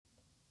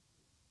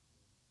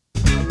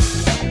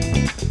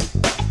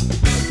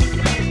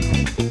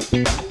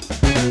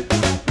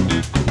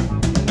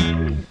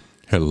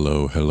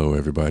hello,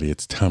 everybody.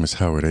 It's Thomas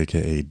Howard,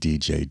 aka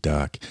DJ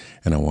Doc,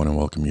 and I want to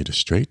welcome you to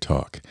Straight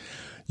Talk.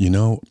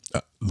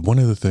 One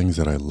of the things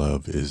that I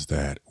love is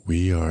that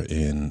we are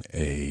in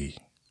a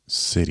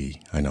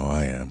city, I know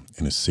I am,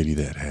 in a city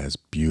that has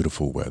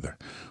beautiful weather.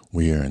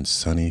 We are in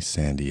sunny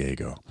San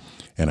Diego,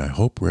 and I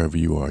hope wherever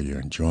you are, you're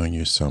enjoying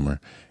your summer,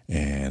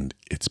 and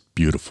it's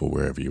beautiful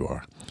wherever you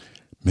are.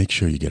 Make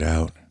sure you get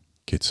out,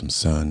 get some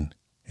sun,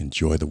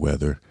 enjoy the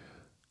weather,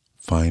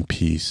 find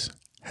peace,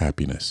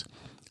 happiness.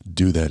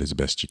 Do that as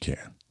best you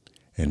can.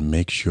 And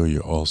make sure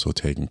you're also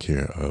taking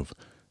care of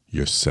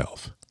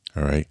yourself,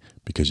 all right?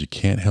 Because you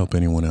can't help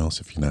anyone else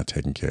if you're not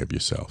taking care of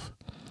yourself.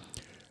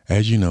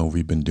 As you know,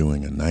 we've been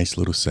doing a nice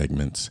little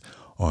segments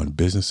on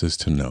businesses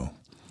to know.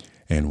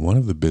 And one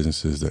of the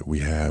businesses that we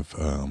have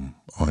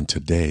on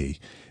today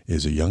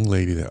is a young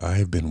lady that I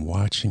have been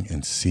watching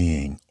and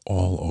seeing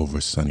all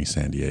over sunny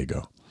San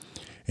Diego.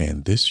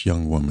 And this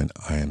young woman,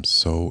 I am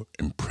so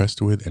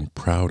impressed with and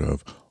proud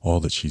of all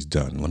that she's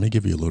done. Let me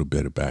give you a little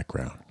bit of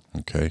background,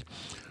 okay?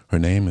 Her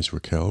name is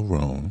Raquel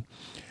Roan,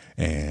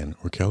 and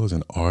Raquel is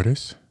an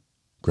artist,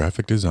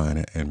 graphic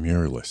designer, and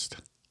muralist.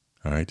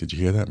 All right, did you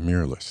hear that?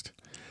 Muralist.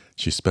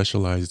 She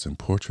specializes in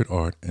portrait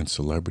art and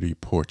celebrity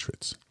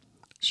portraits.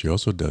 She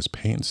also does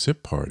paint and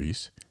sip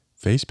parties,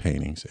 face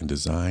paintings, and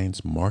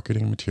designs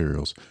marketing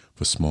materials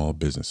for small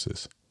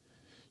businesses.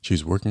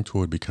 She's working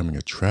toward becoming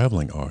a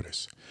traveling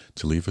artist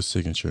to leave her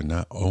signature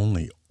not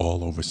only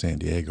all over San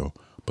Diego,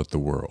 but the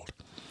world.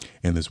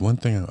 And there's one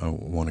thing I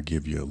want to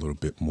give you a little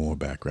bit more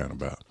background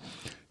about.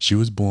 She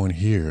was born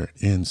here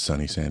in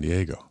sunny San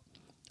Diego.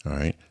 All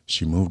right.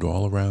 She moved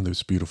all around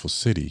this beautiful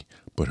city,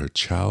 but her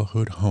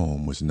childhood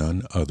home was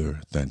none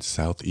other than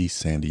Southeast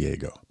San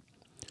Diego.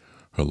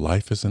 Her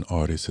life as an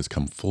artist has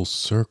come full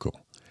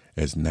circle,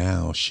 as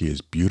now she is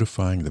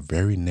beautifying the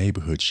very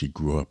neighborhood she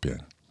grew up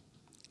in.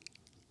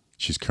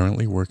 She's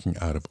currently working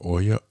out of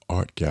Oya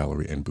Art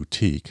Gallery and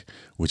Boutique,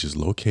 which is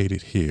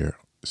located here,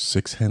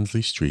 6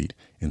 Hensley Street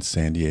in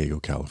San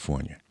Diego,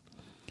 California.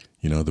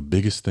 You know, the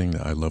biggest thing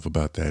that I love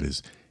about that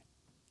is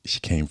she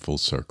came full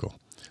circle.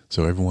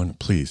 So everyone,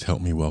 please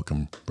help me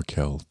welcome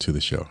Raquel to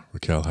the show.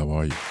 Raquel, how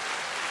are you?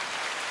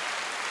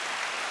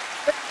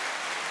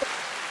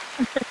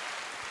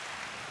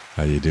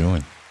 How you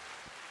doing?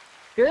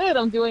 Good.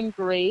 I'm doing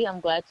great. I'm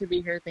glad to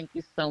be here. Thank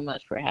you so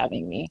much for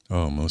having me.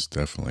 Oh, most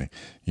definitely.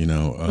 You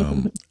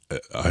know,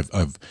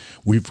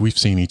 we've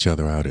seen each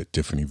other out at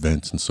different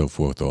events and so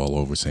forth all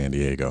over San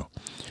Diego,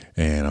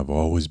 and I've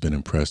always been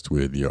impressed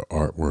with your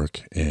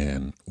artwork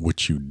and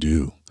what you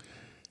do.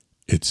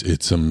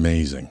 It's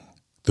amazing.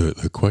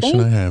 The question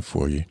I Thank have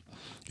for you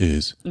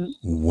is, you.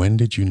 when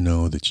did you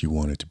know that you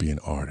wanted to be an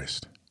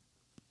artist?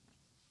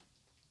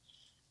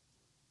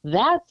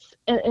 That's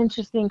an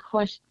interesting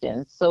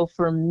question. So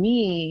for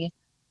me,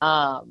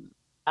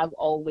 I've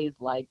always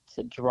liked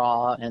to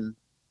draw and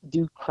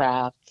do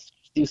crafts,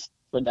 do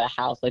for the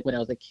house, like when I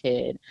was a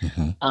kid,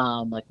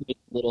 Hmm. like make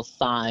little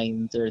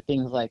signs or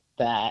things like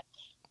that.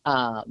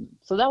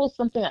 So that was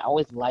something I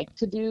always liked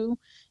to do.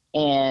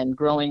 And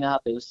growing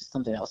up, it was just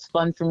something that was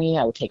fun for me.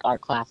 I would take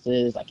art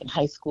classes like in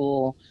high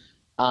school.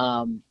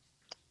 Um,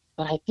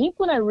 But I think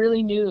when I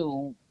really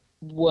knew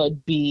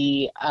would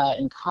be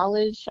in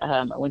college.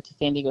 I went to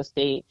San Diego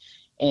State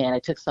and I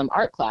took some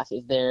art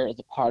classes there as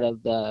a part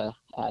of the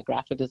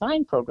graphic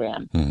design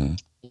program. Hmm.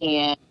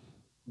 And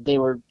they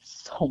were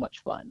so much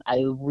fun.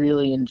 I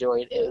really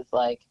enjoyed it. It was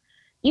like,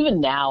 even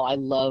now, I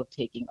love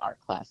taking art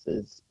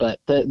classes, but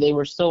they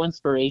were so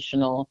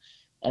inspirational.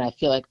 And I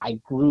feel like I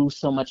grew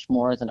so much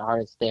more as an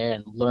artist there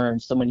and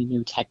learned so many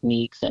new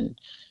techniques and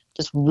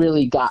just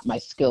really got my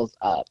skills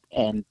up.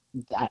 And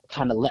that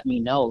kind of let me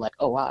know, like,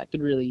 oh, wow, I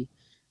could really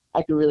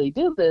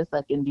do this.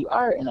 I can do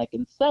art and I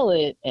can sell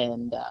it.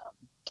 And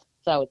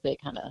so I would say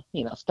kind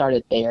of,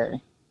 started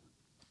there.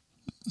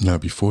 Now,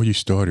 before you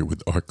started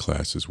with art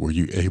classes, were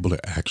you able to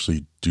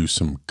actually do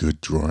some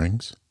good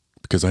drawings?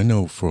 Because I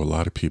know for a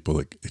lot of people,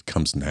 it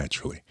comes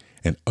naturally.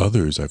 And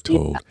others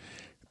Yeah.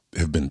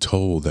 have been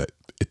told that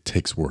it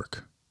takes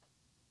work.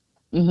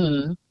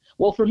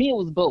 Well, for me, it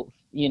was both,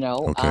 you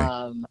know. Okay.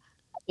 I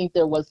think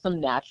there was some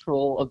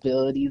natural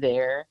ability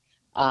there.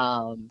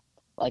 Um,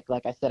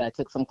 like I said, I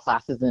took some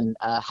classes in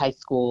high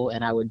school,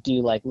 and I would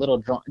do like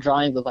little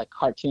drawings of like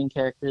cartoon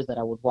characters that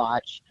I would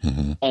watch,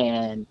 Hmm.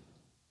 and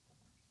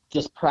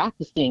just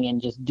practicing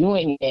and just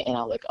doing it. And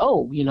I was like,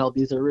 oh,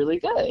 these are really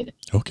good.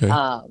 Okay.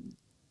 Um,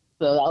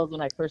 so that was when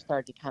I first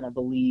started to kind of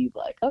believe,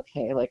 like,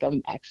 okay, like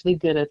I'm actually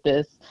good at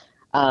this.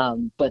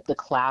 But the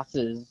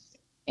classes,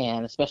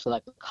 and especially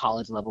like the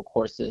college level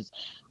courses,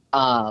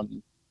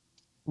 um,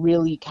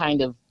 really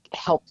kind of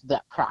helped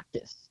that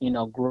practice,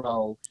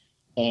 grow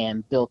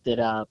and built it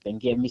up and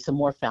gave me some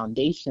more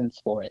foundations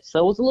for it. So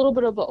it was a little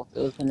bit of both. It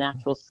was the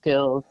natural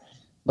skills,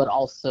 but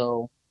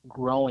also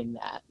growing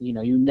that.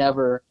 You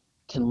never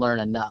can learn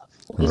enough,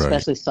 Right.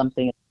 especially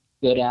something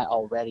you're good at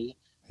already.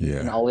 You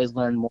can Yeah. always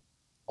learn more,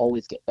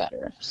 always get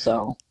better.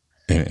 So,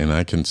 And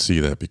I can see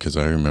that because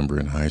I remember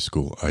in high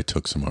school, I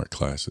took some art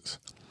classes.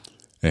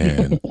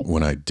 And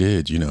when I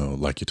did,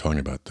 like you're talking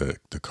about the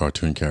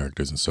cartoon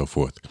characters and so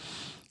forth,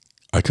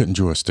 I couldn't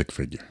draw a stick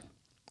figure.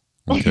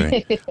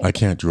 Okay. I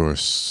can't draw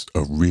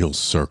a real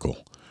circle,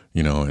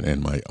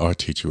 and my art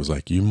teacher was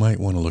like, you might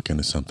want to look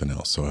into something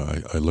else. So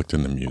I looked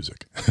into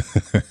music,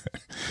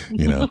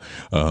 you know,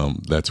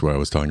 that's where I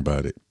was talking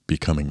about it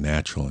becoming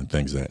natural and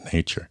things of that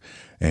nature.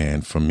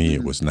 And for me,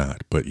 it Mhm. was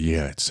not. But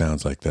yeah, it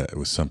sounds like that. It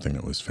was something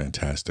that was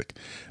fantastic.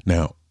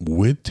 Now,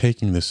 with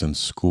taking this in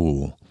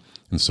school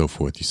and so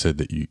forth, you said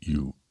that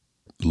you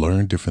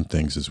learn different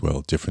things as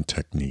well, different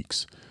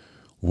techniques.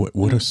 What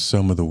are Mhm.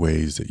 some of the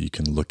ways that you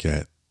can look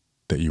at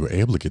that you were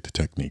able to get the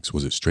techniques?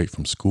 Was it straight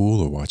from school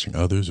or watching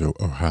others or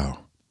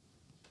how?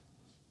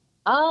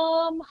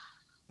 Um,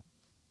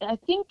 I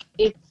think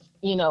it's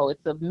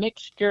a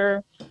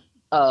mixture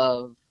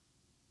of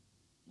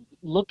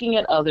looking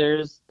at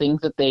others,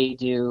 things that they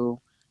do,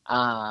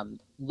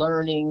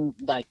 learning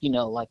like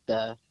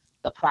the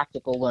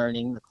practical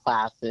learning, the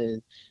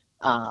classes,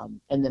 and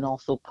then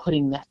also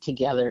putting that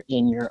together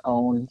in your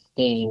own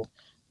thing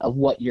of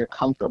what you're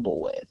comfortable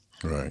with.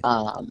 Right.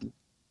 Um,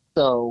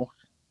 so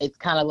it's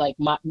kind of like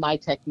my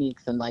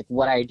techniques and like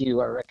what I do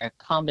are like a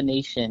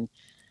combination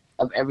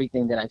of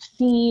everything that I've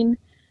seen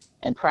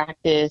and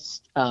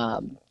practiced,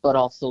 but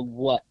also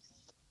what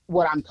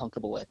I'm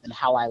comfortable with and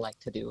how I like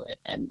to do it,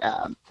 and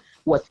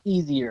what's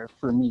easier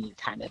for me,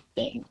 kind of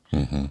thing.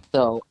 Mm-hmm.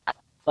 So,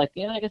 like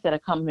I said, a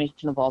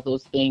combination of all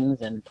those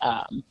things, and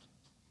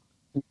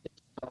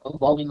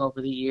evolving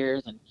over the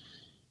years, and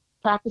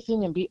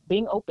practicing and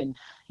being open,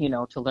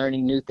 to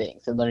learning new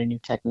things and learning new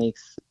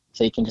techniques.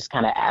 So you can just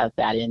kind of add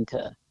that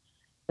into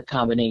the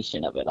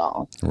combination of it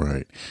all.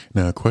 Right.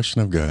 Now, a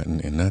question I've gotten,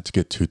 and not to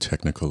get too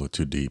technical or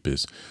too deep,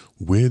 is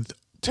with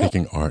Yeah.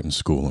 taking art in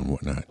school and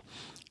whatnot,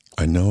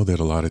 I know that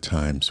a lot of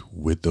times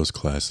with those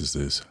classes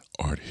there's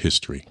art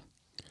history.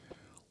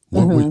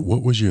 Hmm.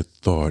 What was your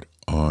thought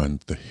on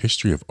the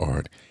history of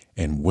art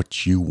and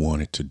what you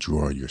wanted to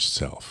draw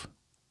yourself?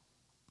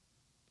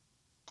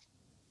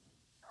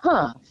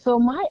 Huh. So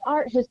my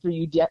art history,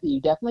 you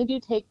definitely do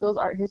take those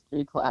art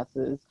history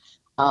classes.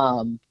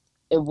 Um,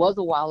 it was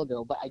a while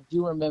ago, but I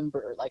do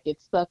remember, like,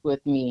 it stuck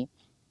with me.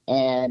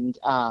 And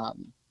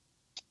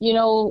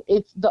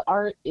it's the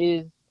art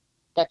is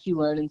that you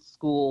learn in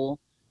school.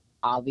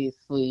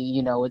 Obviously,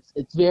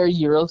 it's very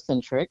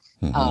Eurocentric.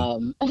 Mm-hmm.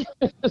 Um,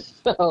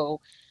 so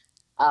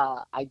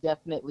I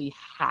definitely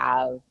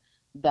have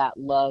that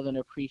love and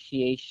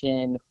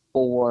appreciation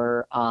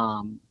for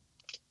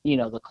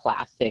the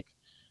classic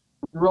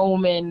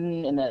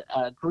Roman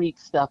and Greek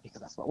stuff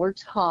because that's what we're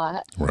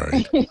taught.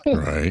 Right.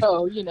 Right.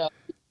 So,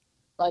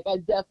 like I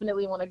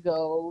definitely want to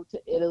go to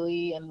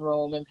Italy and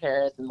Rome and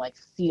Paris and like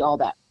see all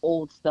that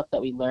old stuff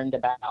that we learned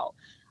about.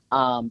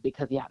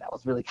 Because yeah, that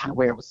was really kind of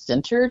where it was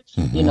centered.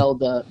 Mm-hmm.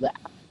 The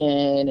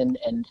African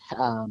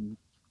and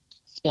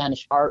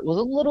Spanish art was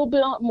a little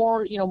bit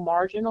more,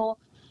 marginal,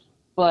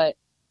 but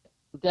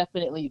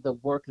definitely the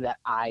work that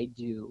I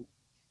do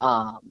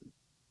um,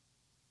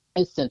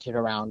 is centered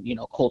around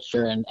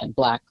culture and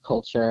black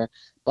culture,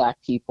 black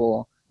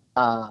people,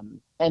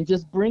 and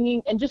just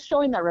bringing and just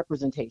showing that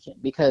representation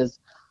because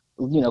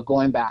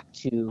going back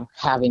to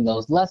having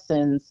those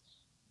lessons,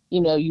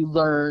 you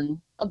learn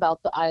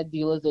about the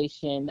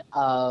idealization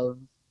of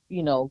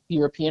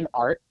European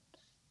art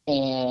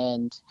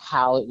and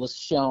how it was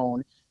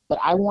shown. But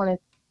I wanted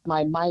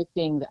my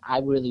thing that I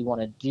really want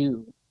to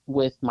do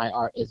with my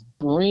art is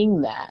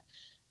bring that,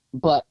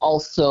 but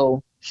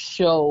also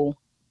show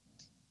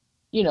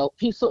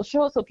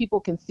show it so people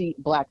can see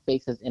black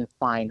faces in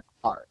fine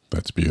art,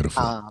 That's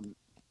beautiful. and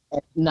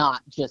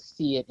not just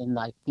see it in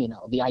like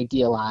the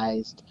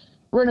idealized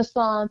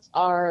Renaissance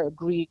art,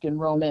 Greek and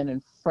Roman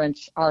and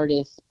French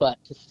artists,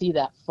 but to see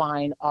that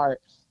fine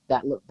art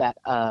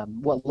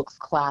what looks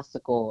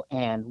classical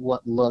and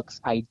what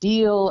looks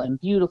ideal and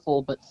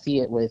beautiful, but see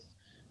it with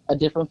a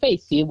different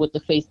face, see it with the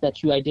face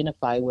that you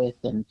identify with,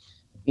 and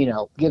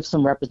give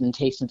some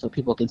representation so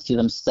people can see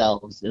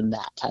themselves in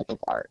that type of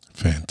art.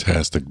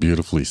 Fantastic,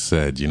 beautifully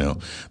said.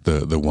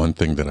 The one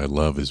thing that I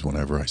love is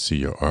whenever I see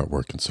your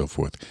artwork and so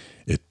forth,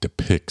 it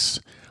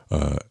depicts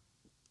uh,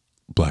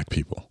 black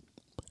people,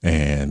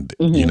 and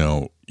Hmm.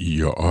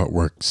 your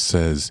artwork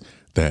says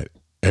that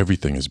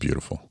everything is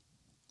beautiful.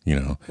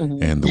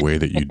 Hmm. And the way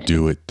that you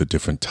do it, the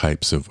different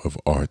types of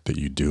art that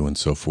you do and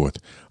so forth,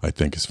 I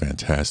think is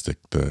fantastic.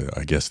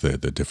 I guess the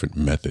different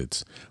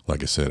methods.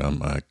 Like I said,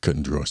 I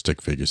couldn't draw a stick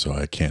figure, so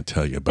I can't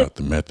tell you about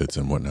the methods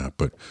and whatnot.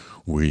 But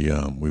we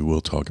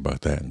will talk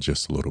about that in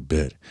just a little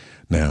bit.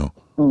 Now,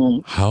 Hmm.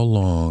 how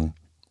long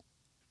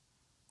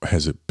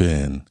has it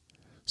been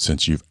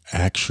since you've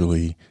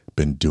actually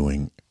been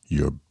doing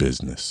your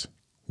business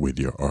with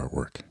your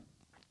artwork?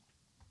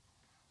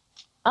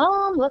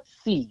 Let's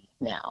see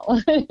now.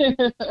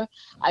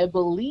 I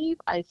believe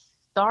I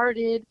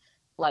started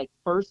like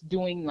first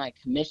doing like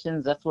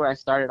commissions. That's where I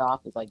started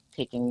off, is like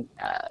taking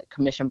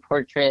commission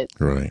portraits.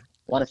 Right.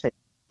 I want to say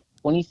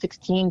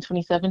 2016,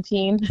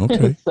 2017.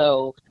 Okay.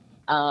 So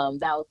that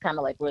was kind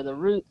of like where the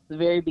roots, the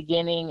very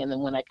beginning, and then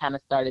when I kind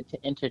of started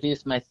to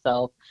introduce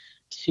myself,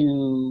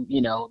 to,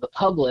 the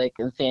public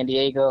in San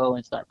Diego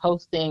and start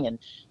posting and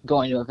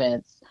going to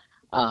events.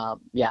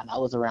 Yeah, that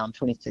was around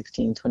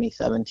 2016,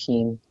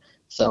 2017.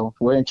 So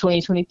we're in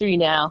 2023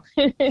 now.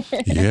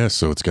 Yeah,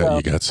 so you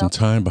So, got some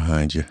time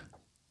behind you.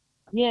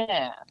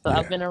 yeah, so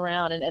I've Yeah. been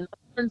around and I've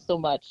learned so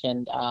much,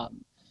 and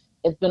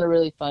it's been a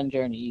really fun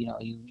journey.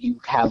 You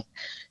have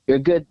your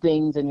good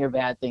things and your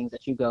bad things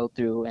that you go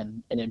through,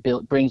 and it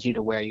brings you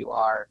to where you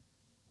are,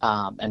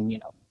 and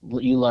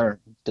you learn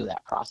through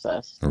that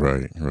process.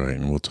 Right, right.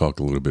 And we'll talk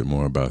a little bit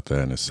more about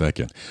that in a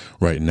second.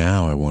 Right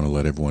now, I want to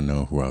let everyone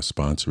know who our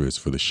sponsor is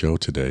for the show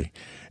today.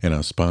 And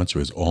our sponsor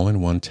is All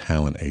in One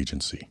Talent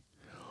Agency.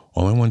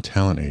 All in One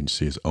Talent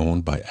Agency is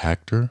owned by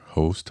actor,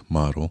 host,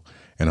 model,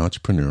 and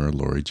entrepreneur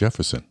Lori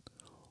Jefferson.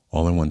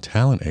 All in One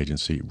Talent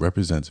Agency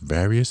represents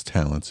various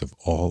talents of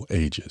all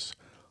ages: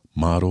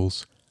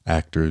 models,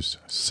 actors,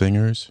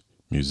 singers,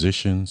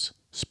 musicians,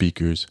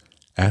 speakers,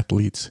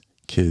 athletes,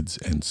 kids,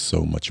 and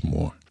so much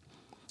more.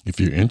 If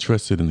you're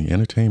interested in the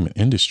entertainment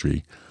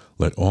industry,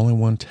 let All in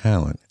One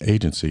Talent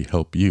Agency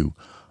help you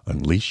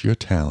unleash your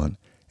talent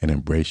and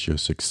embrace your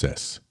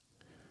success.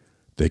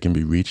 They can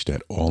be reached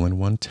at All in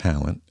One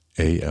Talent,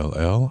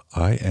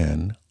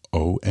 ALLINONE,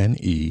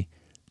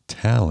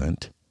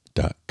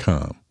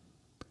 talent.com.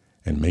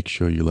 And make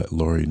sure you let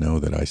Lori know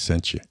that I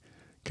sent you,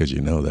 because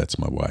you know that's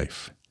my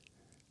wife.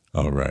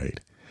 All right.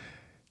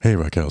 Hey,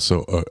 Raquel,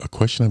 so a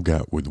question I've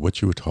got with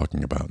what you were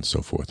talking about and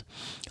so forth.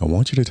 I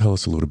want you to tell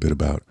us a little bit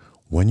about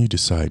when you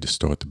decided to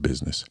start the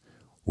business.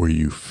 Were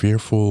you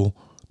fearful?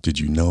 Did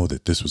you know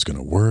that this was going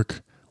to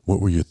work? What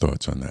were your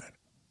thoughts on that?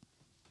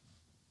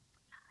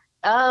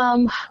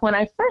 When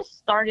I first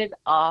started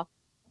off,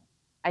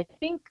 I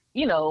think,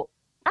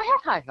 I had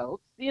high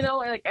hopes,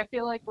 like I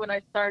feel like when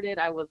I started,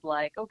 I was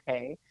like,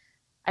 okay,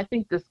 I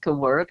think this could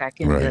work. I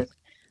can Right. just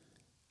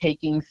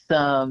taking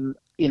some,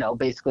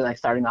 basically like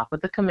starting off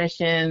with the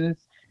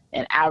commissions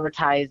and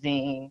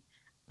advertising.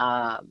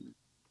 Um,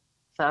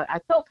 so I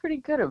felt pretty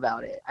good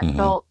about it. I Mm-hmm.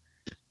 felt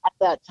at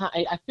that time,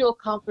 I feel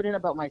confident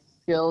about my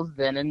skills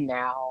then and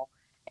now.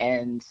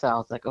 And so I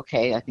was like,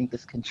 okay, I think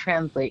this can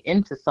translate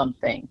into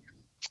something.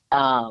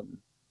 Um,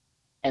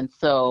 and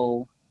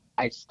so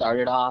I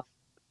started off,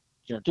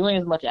 doing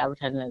as much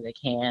advertising as I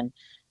can.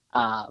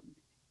 Um,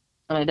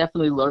 and I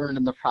definitely learned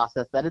in the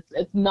process that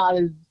it's not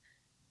as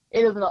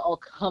it doesn't all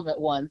come at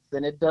once,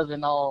 and it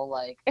doesn't all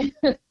like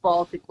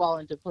fall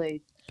into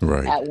place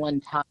Right. at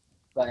one time.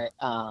 But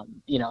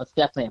it's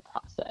definitely a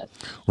process.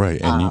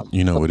 Right. And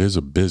But it is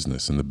a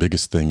business. And the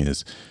biggest thing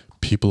is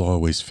people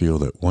always feel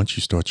that once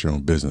you start your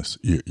own business,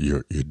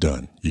 you're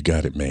done. You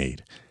got it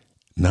made.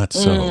 Not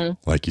so. mm,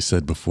 Like you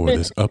said before,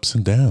 there's ups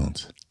and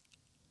downs,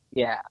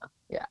 yeah,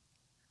 yeah.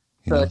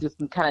 you So know? it's just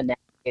kind of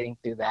navigating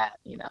through that.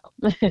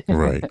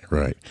 Right,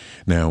 right.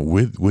 Now,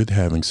 with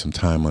having some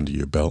time under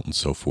your belt and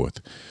so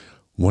forth,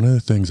 one of the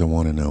things I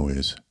want to know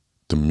is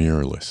the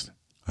muralist.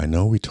 I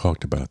know we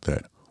talked about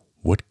that.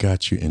 What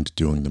got you into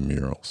doing the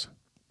murals?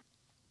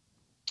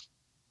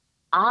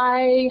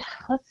 I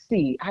let's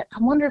see. I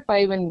wonder if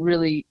I even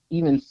really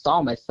even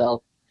saw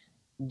myself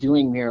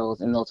doing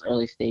murals in those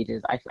early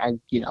stages.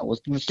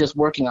 Was just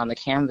working on the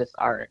canvas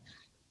art.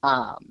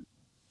 Um,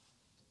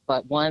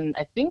 but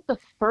I think the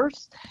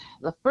first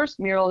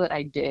mural that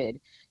I did,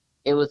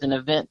 it was an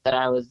event that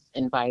I was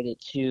invited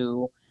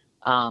to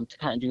kind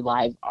of do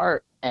live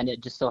art, and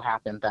it just so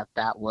happened that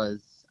that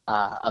was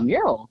a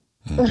mural.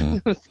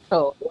 Mm-hmm.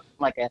 So it wasn't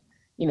like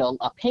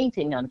a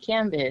painting on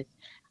canvas.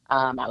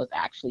 I was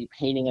actually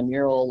painting a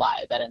mural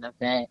live at an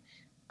event,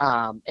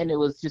 and it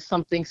was just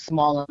something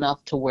small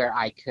enough to where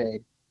I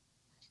could,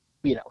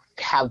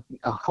 have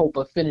a hope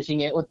of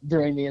finishing it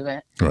during the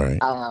event.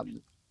 Right.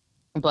 Um,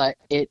 but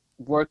it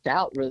worked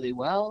out really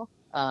well.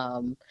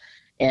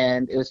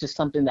 And it was just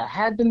something that I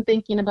had been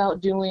thinking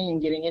about doing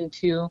and getting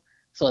into.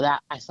 So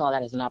that I saw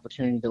that as an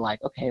opportunity to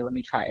like, okay, let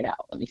me try it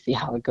out. Let me see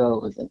how it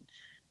goes. And,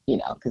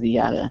 because you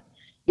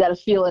gotta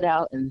feel it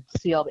out and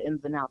see all the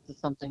ins and outs of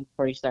something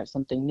before you start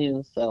something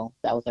new. So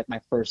that was like my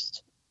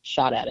first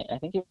shot at it. I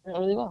think it went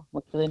really well.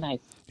 Looked really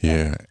nice. So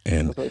Yeah. it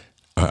And was really,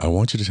 I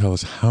want you to tell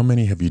us how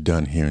many have you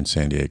done here in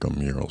San Diego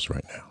murals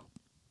right now?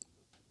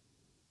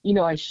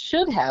 I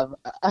should have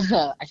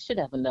I should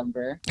have a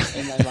number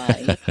in my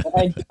mind, but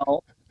I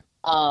don't.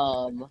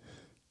 Um,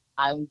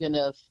 I'm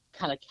gonna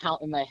kind of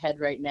count in my head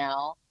right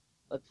now.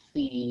 Let's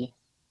see.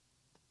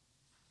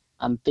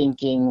 I'm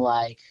thinking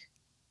like,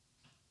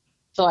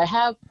 so I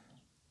have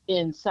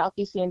in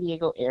Southeast San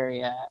Diego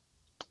area,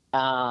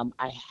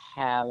 I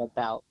have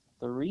about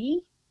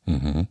three,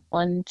 Mm-hmm.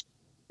 one, two,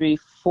 three,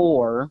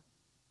 four.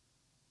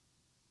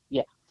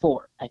 Yeah,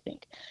 four, I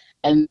think.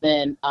 And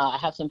then I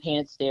have some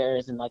painted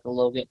stairs in like the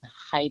Logan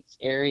Heights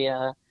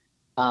area.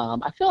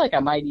 I feel like I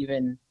might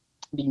even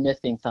be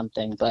missing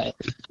something, but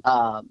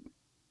um,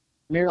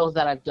 murals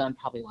that I've done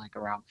probably like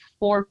around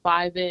 4 or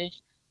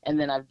 5-ish. And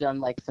then I've done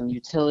like some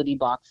utility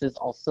boxes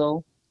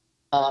also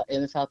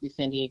in the Southeast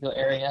San Diego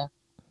area.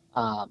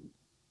 Um,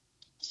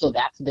 so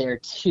that's there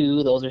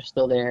too. Those are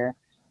still there.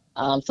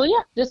 So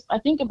yeah, just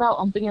I'm thinking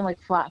like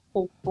flat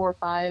 4 or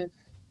 5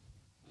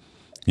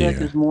 feel like Yeah.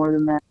 there's more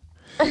than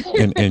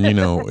And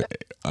that.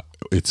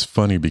 it's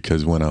funny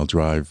because when I'll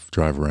drive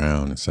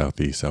around in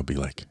Southeast, I'll be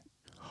like,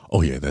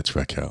 oh yeah, that's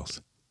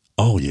Raquels.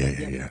 Oh yeah, yeah,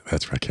 Yep. yeah,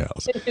 that's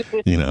Raquels.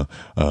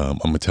 I'm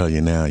gonna tell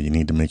you now. You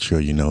need to make sure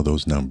you know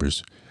those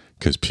numbers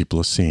because people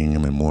are seeing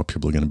them, and more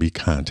people are gonna be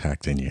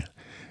contacting you.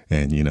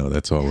 And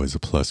that's always a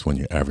plus when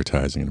you're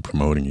advertising and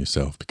promoting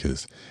yourself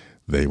because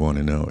they want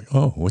to know,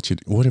 oh,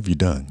 what have you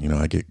done?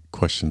 I get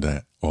questioned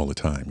that all the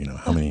time.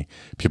 How many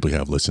people you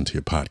have listened to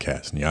your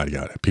podcast and yada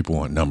yada. People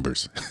want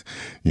numbers,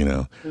 you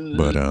know,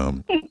 but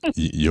Mhm.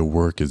 your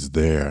work is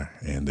there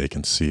and they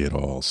can see it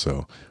all.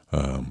 So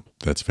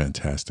that's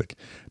fantastic.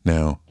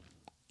 Now,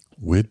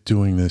 with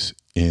doing this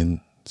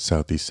in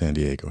Southeast San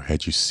Diego,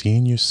 had you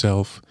seen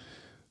yourself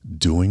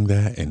doing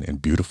that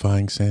and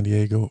beautifying San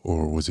Diego,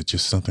 or was it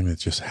just something that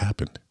just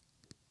happened?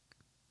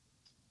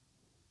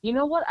 You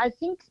know what? I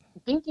think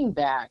thinking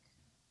back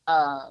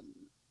um,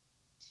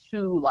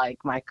 to like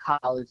my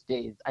college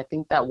days, I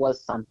think that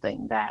was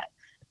something that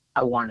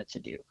I wanted to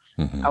do.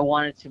 Hmm. I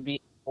wanted to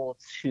be able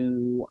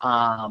to,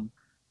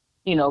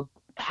 you know,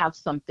 have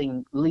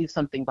something, leave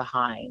something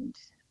behind,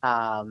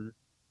 um,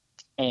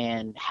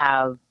 and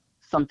have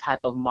some type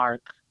of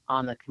mark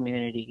on the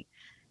community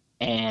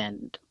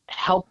and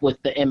help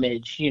with the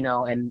image,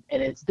 and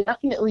it's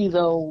definitely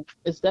though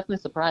it's definitely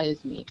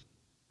surprised me.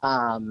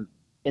 Um,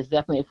 it's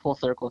definitely a full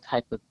circle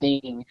type of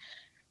thing.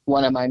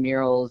 One of my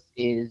murals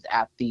is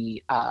at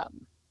the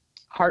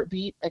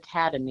Heartbeat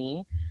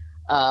Academy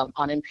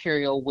on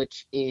Imperial,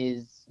 which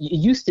it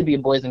used to be a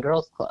Boys and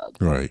Girls Club.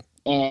 Right.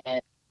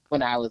 And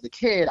when I was a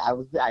kid, I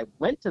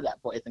went to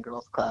that Boys and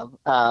Girls Club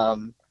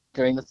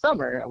during the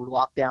summer. I would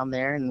walk down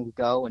there and we'd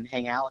go and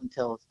hang out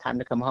until it's time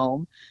to come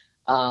home.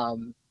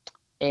 Um,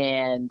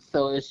 and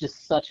so it was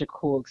just such a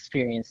cool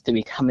experience to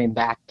be coming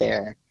back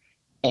there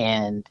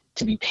and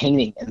to be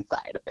painting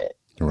inside of it.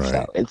 So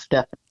Right. it's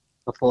definitely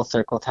a full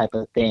circle type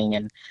of thing.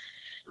 And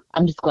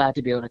I'm just glad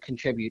to be able to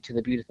contribute to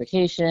the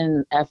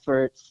beautification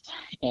efforts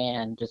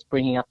and just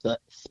bringing up the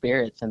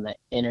spirits and the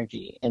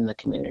energy in the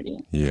community.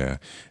 Yeah.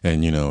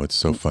 And, it's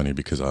so funny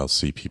because I'll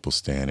see people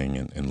standing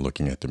and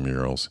looking at the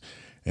murals,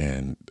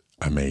 and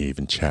I may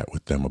even chat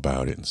with them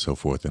about it and so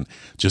forth. And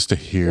just to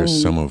hear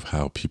Mm-hmm. some of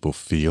how people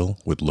feel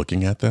with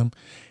looking at them.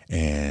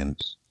 And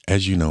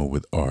as you know,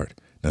 with art,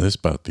 now this is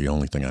about the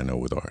only thing I know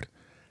with art.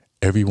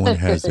 Everyone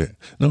has their,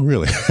 no,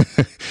 really,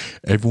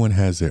 everyone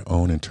has their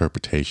own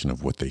interpretation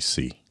of what they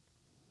see.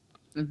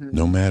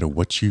 No Hmm. matter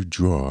what you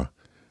draw,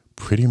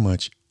 pretty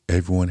much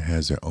everyone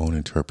has their own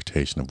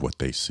interpretation of what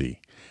they see.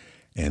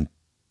 And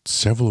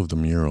several of the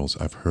murals,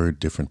 I've heard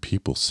different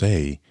people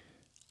say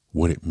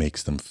what it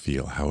makes them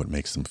feel, how it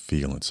makes them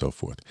feel, and so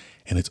forth.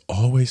 And it's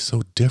always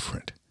so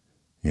different,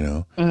 you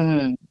know?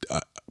 Hmm.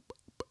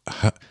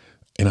 How,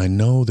 and I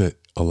know that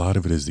a lot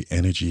of it is the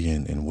energy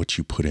and what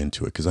you put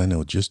into it. Because I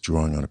know just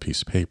drawing on a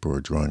piece of paper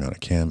or drawing on a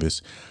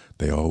canvas,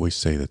 they always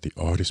say that the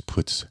artist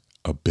puts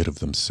a bit of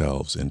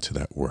themselves into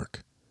that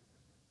work.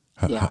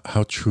 How, Yeah, how,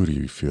 how true do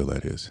you feel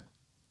that is?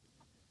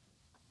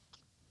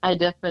 I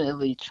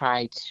definitely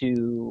try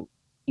to,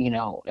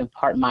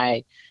 impart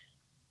my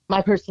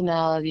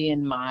personality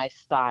and my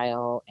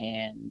style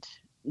and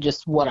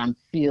just what I'm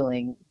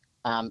feeling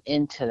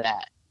into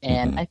that.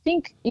 And Hmm. I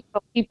think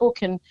people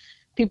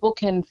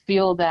can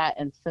feel that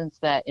and sense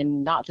that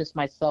in not just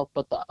myself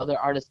but the other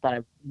artists that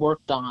I've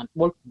worked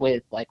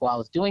with, like while I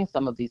was doing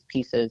some of these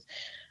pieces.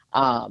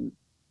 Um,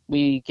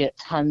 we get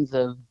tons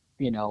of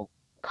you know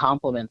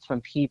compliments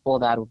from people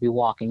that will be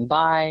walking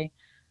by,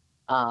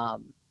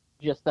 um,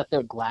 just that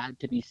they're glad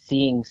to be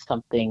seeing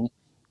something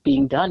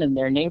being done in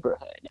their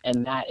neighborhood.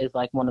 And that is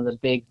like one of the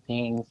big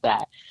things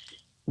that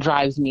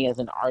drives me as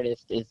an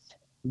artist is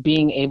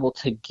being able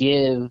to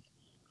give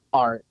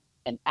art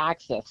and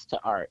access to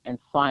art and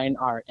fine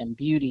art and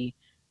beauty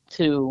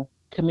to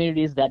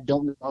communities that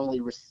don't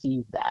normally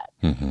receive that.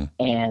 Hmm.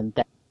 And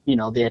that,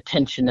 the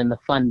attention and the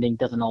funding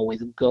doesn't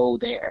always go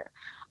there.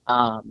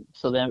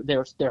 So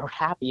they're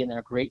happy and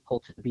they're grateful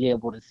to be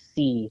able to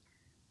see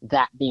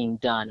that being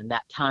done and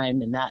that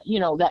time and that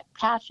that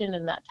passion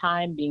and that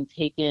time being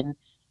taken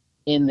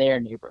in their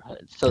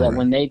neighborhood so that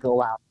when Right. they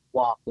go out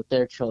walk with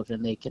their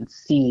children they can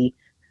see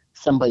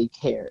somebody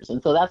cares.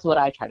 And so that's what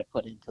I try to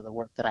put into the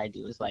work that I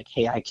do is like,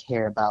 hey, I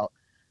care about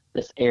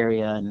this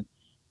area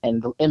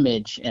and the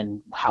image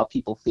and how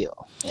people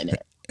feel in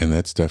it. And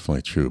that's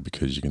definitely true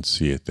because you can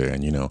see it there.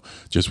 And,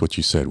 just what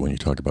you said when you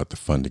talk about the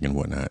funding and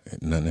whatnot,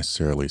 not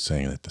necessarily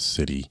saying that the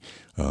city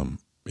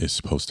is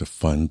supposed to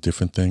fund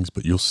different things,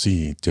 but you'll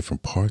see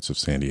different parts of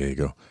San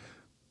Diego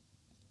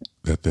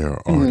that there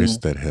are artists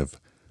Mm-hmm. that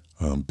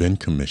have been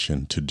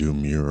commissioned to do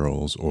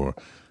murals or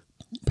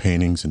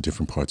paintings in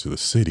different parts of the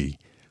city,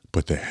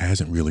 but there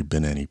hasn't really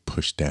been any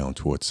push down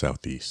towards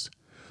Southeast.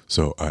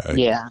 So I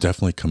Yeah.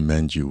 definitely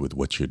commend you with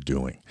what you're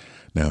doing.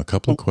 Now, a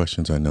couple of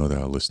questions I know that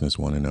our listeners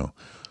want to know.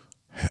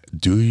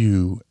 Do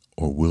you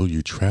or will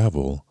you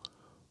travel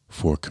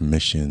for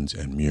commissions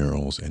and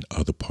murals in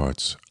other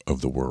parts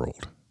of the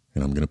world?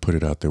 And I'm going to put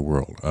it out there,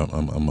 world.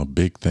 I'm a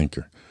big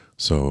thinker.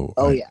 So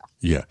Oh yeah.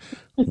 yeah.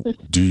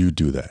 Do you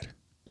do that?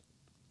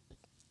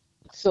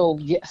 So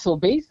yeah, so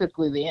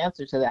basically the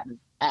answer to that is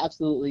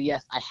absolutely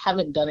yes. I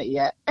haven't done it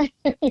yet.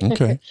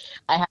 Okay.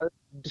 I haven't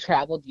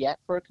traveled yet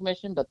for a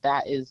commission, but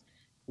that is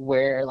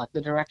where like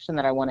the direction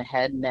that I want to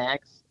head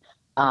next.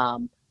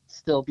 Um,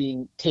 Still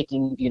being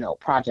taking,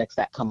 projects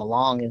that come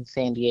along in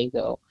San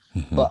Diego,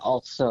 Hmm. but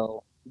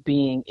also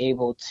being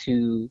able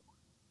to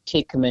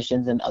take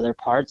commissions in other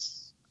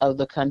parts of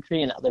the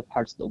country and other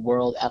parts of the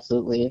world.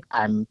 Absolutely.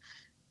 I'm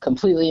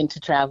completely into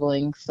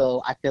traveling,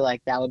 so I feel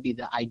like that would be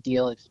the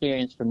ideal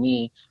experience for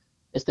me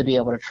is to be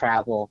able to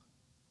travel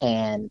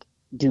and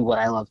do what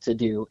I love to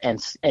do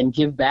and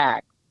give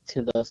back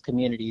to those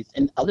communities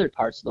in other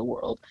parts of the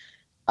world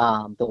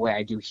the way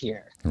I do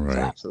here. So Right.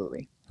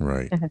 absolutely.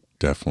 Right.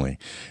 Definitely.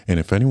 And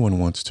if anyone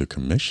wants to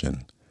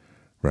commission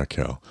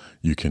Raquel,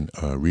 you can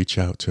reach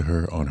out to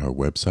her on her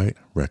website,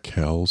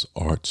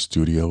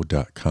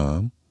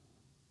 raquelsartstudio.com.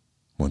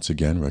 Once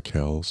again,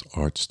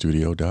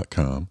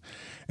 raquelsartstudio.com.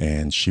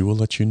 And she will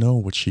let you know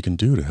what she can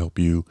do to help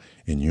you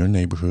in your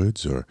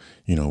neighborhoods or,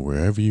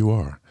 wherever you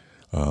are.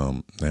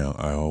 Now,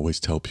 I always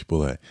tell people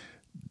that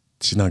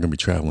she's not going to be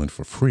traveling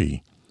for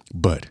free,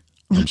 but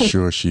I'm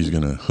sure she's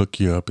going to hook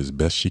you up as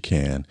best she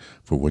can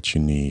for what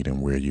you need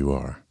and where you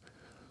are.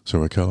 So,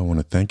 Raquel, I want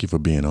to thank you for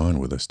being on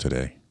with us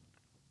today.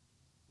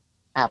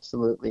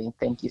 Absolutely.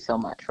 Thank you so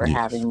much for Yes,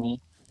 having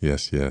me.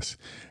 yes, yes.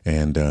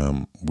 And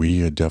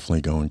we are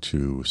definitely going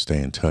to stay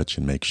in touch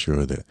and make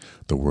sure that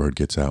the word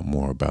gets out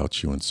more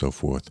about you and so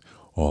forth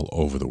all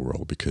over the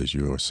world because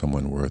you are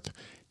someone worth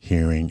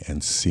hearing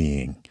and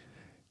seeing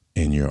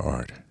in your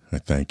art. I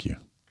thank you.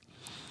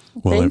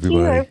 Well, Thank you.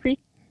 I everybody, appreciate.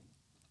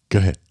 go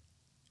ahead.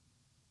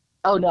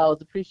 Oh no,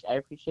 I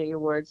appreciate your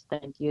words.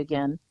 Thank you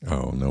again.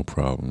 Oh, no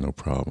problem, no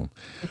problem.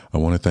 I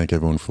want to thank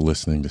everyone for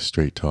listening to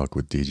Straight Talk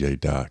with DJ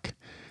Doc,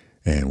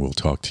 and we'll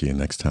talk to you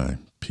next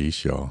time.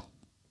 Peace, y'all.